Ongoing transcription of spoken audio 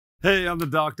Hey, I'm the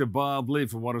Dr. Bob Lee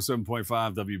from 107.5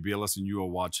 WBLS, and you are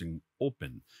watching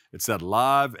Open. It's that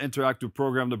live interactive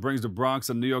program that brings the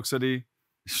Bronx and New York City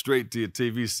straight to your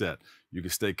TV set. You can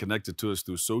stay connected to us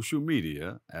through social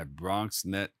media at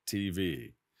BronxNet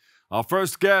TV. Our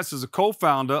first guest is a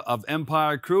co-founder of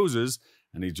Empire Cruises,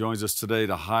 and he joins us today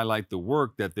to highlight the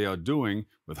work that they are doing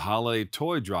with holiday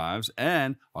toy drives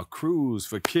and a cruise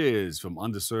for kids from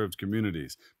underserved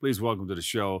communities. Please welcome to the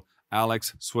show,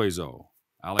 Alex Suazo.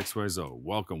 Alex Suazo,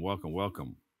 welcome, welcome,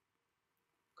 welcome.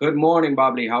 Good morning,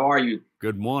 Bobby. How are you?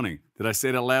 Good morning. Did I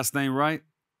say that last name right?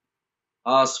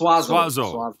 Suazo.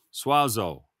 Suazo.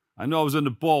 Suazo. I know I was in the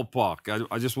ballpark.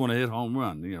 I just want to hit home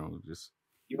run, just.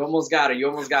 You almost got it. You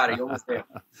almost got it. You almost there.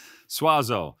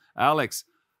 Suazo. Alex,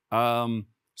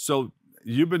 so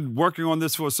you've been working on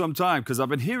this for some time because I've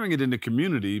been hearing it in the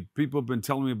community. People have been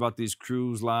telling me about these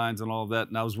cruise lines and all that,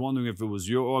 and I was wondering if it was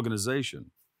your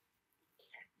organization.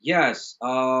 Yes,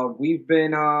 we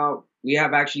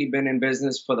have actually been in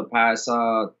business for the past,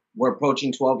 we're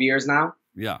approaching 12 years now.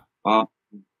 Yeah.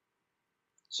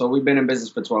 So we've been in business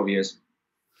for 12 years.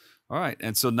 All right.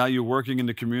 And so now you're working in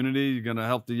the community. You're going to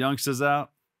help the youngsters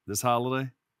out this holiday?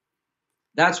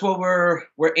 That's what we're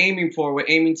aiming for. We're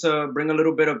aiming to bring a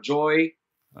little bit of joy,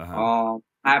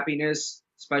 happiness,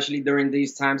 especially during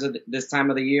this time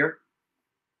of the year.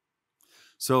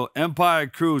 So Empire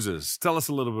Cruises, tell us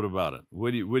a little bit about it.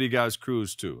 Where do you guys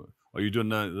cruise to? Are you doing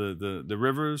the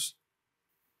rivers?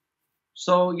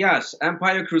 So yes,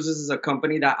 Empire Cruises is a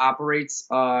company that operates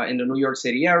in the New York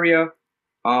City area.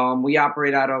 We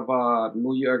operate out of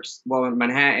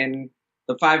Manhattan,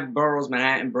 the 5 boroughs: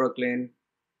 Manhattan, Brooklyn,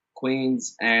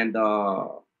 Queens, and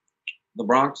the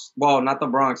Bronx. Well, not the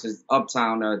Bronx, it's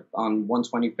Uptown on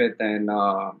 125th and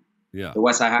the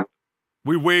West Side.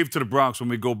 We wave to the Bronx when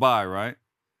we go by, right?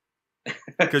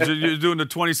 Because you're doing the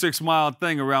 26-mile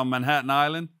thing around Manhattan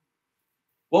Island?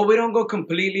 Well, we don't go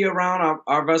completely around.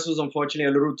 Our vessel's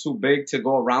unfortunately a little too big to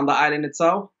go around the island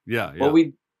itself. Yeah. But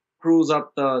we cruise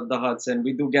up the Hudson.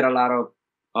 We do get a lot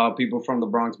of people from the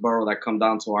Bronx borough that come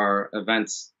down to our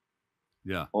events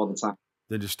all the time.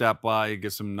 Then you stop by, you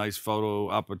get some nice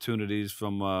photo opportunities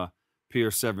from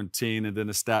Pier 17 and then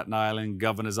the Staten Island,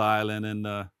 Governor's Island,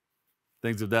 and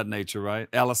things of that nature, right?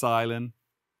 Ellis Island.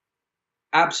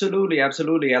 Absolutely,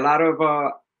 absolutely. A lot of,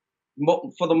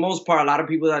 for the most part, a lot of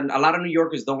New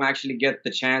Yorkers don't actually get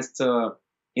the chance to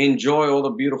enjoy all the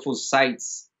beautiful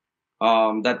sights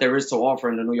that there is to offer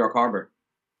in the New York Harbor.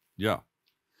 Yeah.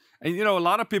 And, a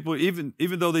lot of people, even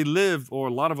though they live, or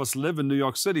a lot of us live in New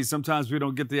York City, sometimes we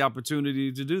don't get the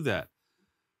opportunity to do that,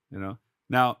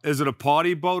 Now, is it a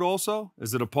party boat also?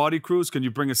 Is it a party cruise? Can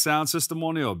you bring a sound system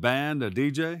on it, or a band, a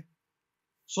DJ?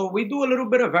 So we do a little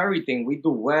bit of everything. We do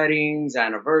weddings,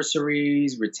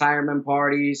 anniversaries, retirement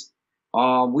parties.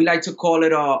 We like to call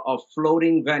it a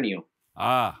floating venue.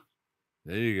 Ah,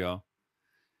 there you go.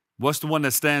 What's the one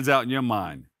that stands out in your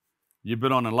mind? You've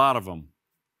been on a lot of them.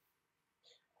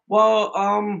 Well,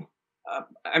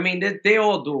 I mean, they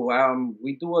all do.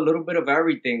 We do a little bit of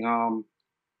everything.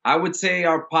 I would say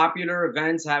our popular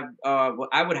events have, what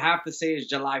I would have to say is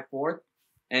July 4th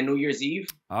and New Year's Eve.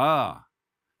 Ah,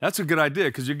 that's a good idea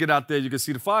because you get out there, you can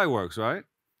see the fireworks, right?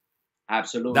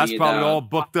 Absolutely. That's probably all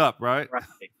booked up, right?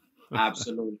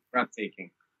 Absolutely. Breathtaking.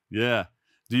 Yeah.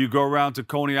 Do you go around to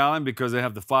Coney Island because they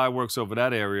have the fireworks over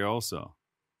that area also?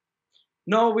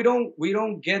 No, we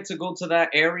don't get to go to that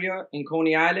area in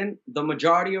Coney Island. The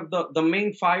majority of the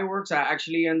main fireworks are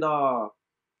actually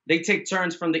they take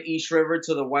turns from the East River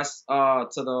to the west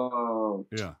the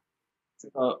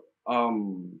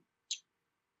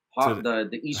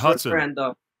East Hudson. River and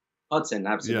the Hudson.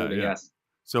 Absolutely, yes.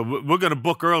 So we're going to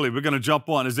book early. We're going to jump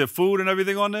on. Is there food and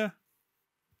everything on there?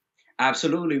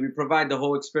 Absolutely. We provide the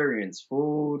whole experience: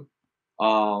 food,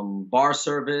 bar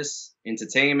service,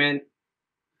 entertainment.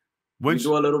 We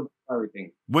do a little bit of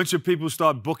everything. When should people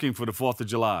start booking for the 4th of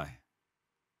July?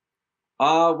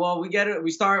 Well,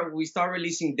 we start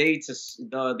releasing dates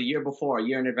the year before, a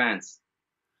year in advance.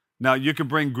 Now, you can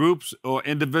bring groups or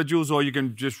individuals, or you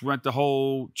can just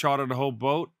charter the whole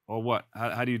boat, or what?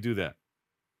 How do you do that?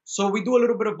 So we do a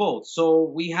little bit of both.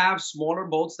 So we have smaller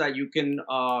boats that you can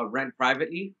rent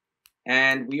privately,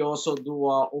 and we also do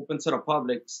open to the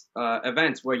public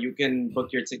events where you can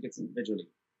book your tickets individually.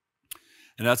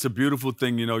 And that's a beautiful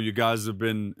thing. You guys have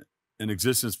been in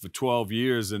existence for 12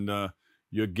 years, and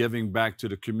you're giving back to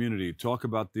the community. Talk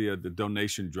about the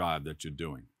donation drive that you're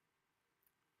doing.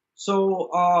 So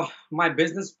my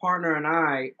business partner and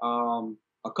I,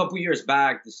 a couple years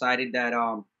back, decided that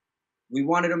we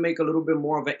wanted to make a little bit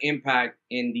more of an impact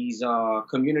in these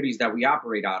communities that we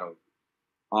operate out of.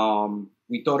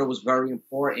 We thought it was very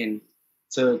important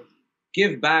to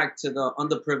give back to the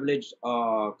underprivileged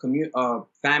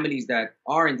families that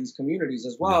are in these communities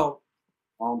as Yeah. well,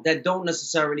 that don't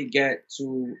necessarily get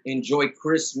to enjoy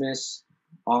Christmas.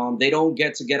 They don't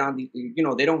get to get on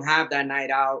they don't have that night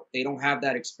out. They don't have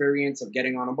that experience of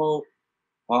getting on a boat.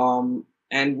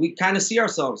 And we kind of see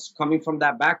ourselves coming from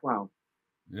that background.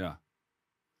 Yeah.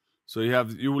 So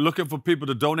you were looking for people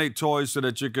to donate toys so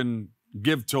that you can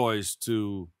give toys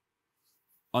to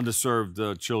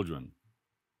underserved children.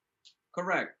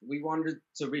 Correct. We wanted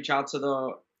to reach out to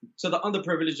the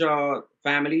underprivileged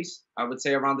families. I would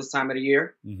say around this time of the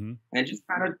year, Hmm. and just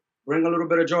kind of bring a little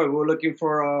bit of joy. We were looking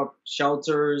for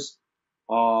shelters,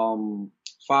 um,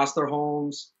 foster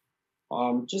homes,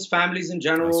 just families in That's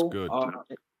general good.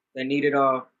 that needed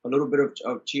a little bit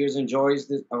of cheers and joys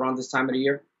around this time of the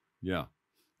year. Yeah.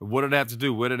 What did they have to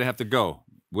do? Where did they have to go?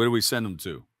 Where do we send them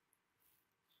to?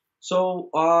 So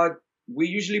we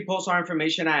usually post our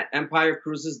information at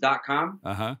empirecruises.com,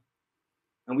 Uh-huh.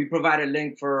 and we provide a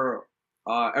link for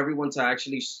everyone to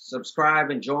actually subscribe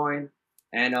and join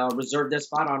and reserve their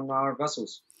spot on our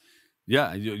vessels.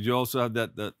 Yeah. You also have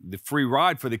the free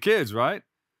ride for the kids, right?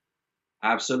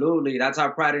 Absolutely. That's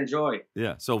our pride and joy.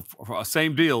 Yeah. So for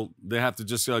same deal, they have to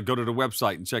just go to the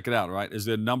website and check it out, right? Is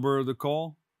there a number to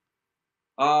call?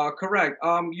 Correct.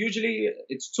 Usually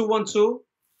it's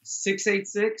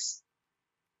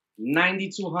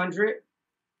 212-686-9200.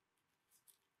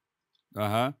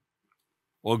 Uh-huh.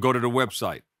 Or go to the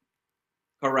website.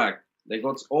 Correct.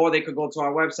 Or they could go to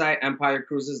our website,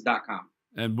 empirecruises.com.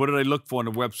 And what do they look for on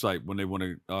the website when they want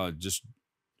to just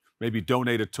maybe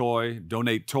donate a toy,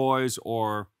 donate toys,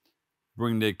 or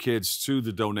bring their kids to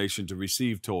the donation to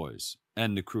receive toys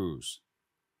and the cruise?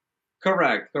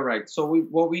 Correct. So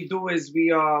what we do is we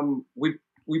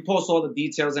post all the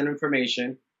details and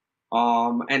information.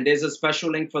 And there's a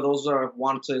special link for those that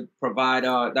want to provide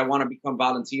that want to become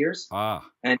volunteers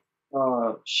and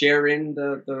share in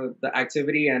the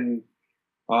activity and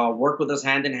work with us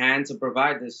hand in hand to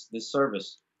provide this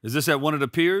service. Is this at one of the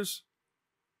piers?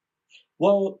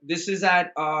 Well, this is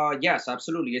at yes,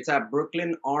 absolutely. It's at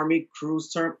Brooklyn Army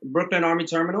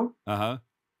Terminal. Uh-huh.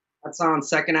 That's on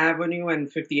 2nd Avenue and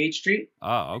 58th Street.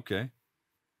 Ah, okay.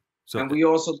 So And we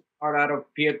also start out of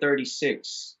Pier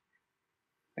 36.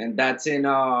 And that's in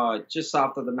just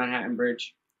south of the Manhattan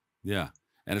Bridge. yeah.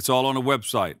 And it's all on the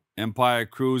website,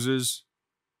 empirecruises.com.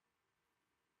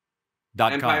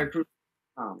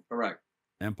 EmpireCruises.com, correct.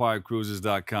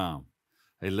 empirecruises.com.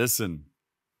 Hey, listen,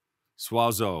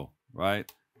 Suazo,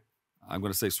 right? I'm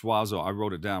going to say Suazo. I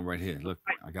wrote it down right here. Look,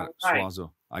 I got it. Right.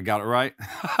 Suazo. I got it right?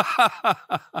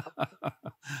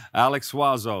 Alex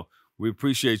Suazo, we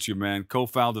appreciate you, man.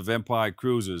 Co-founder of Empire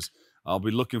Cruises. I'll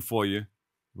be looking for you.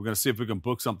 We're going to see if we can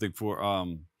book something for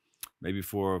maybe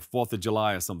for 4th of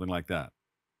July or something like that.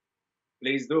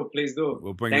 Please do.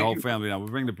 We'll bring Thank the whole you. family down. We'll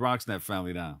bring the BronxNet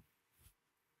family down.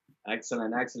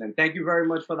 Excellent. Thank you very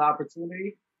much for the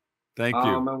opportunity. Thank you.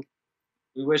 And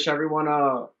we wish everyone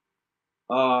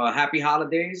happy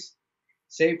holidays,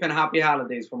 safe and happy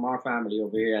holidays from our family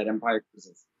over here at Empire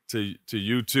Cruises. To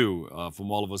you too,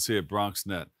 from all of us here at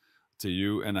BronxNet, to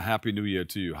you, and a happy new year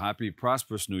to you. Happy,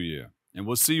 prosperous new year. And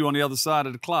we'll see you on the other side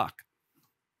of the clock.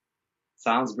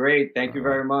 Sounds great. Thank you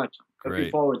very much. Looking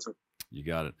Great. forward to it. You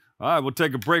got it. All right, we'll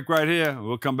take a break right here.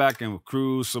 We'll come back and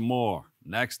cruise some more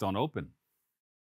next on Open.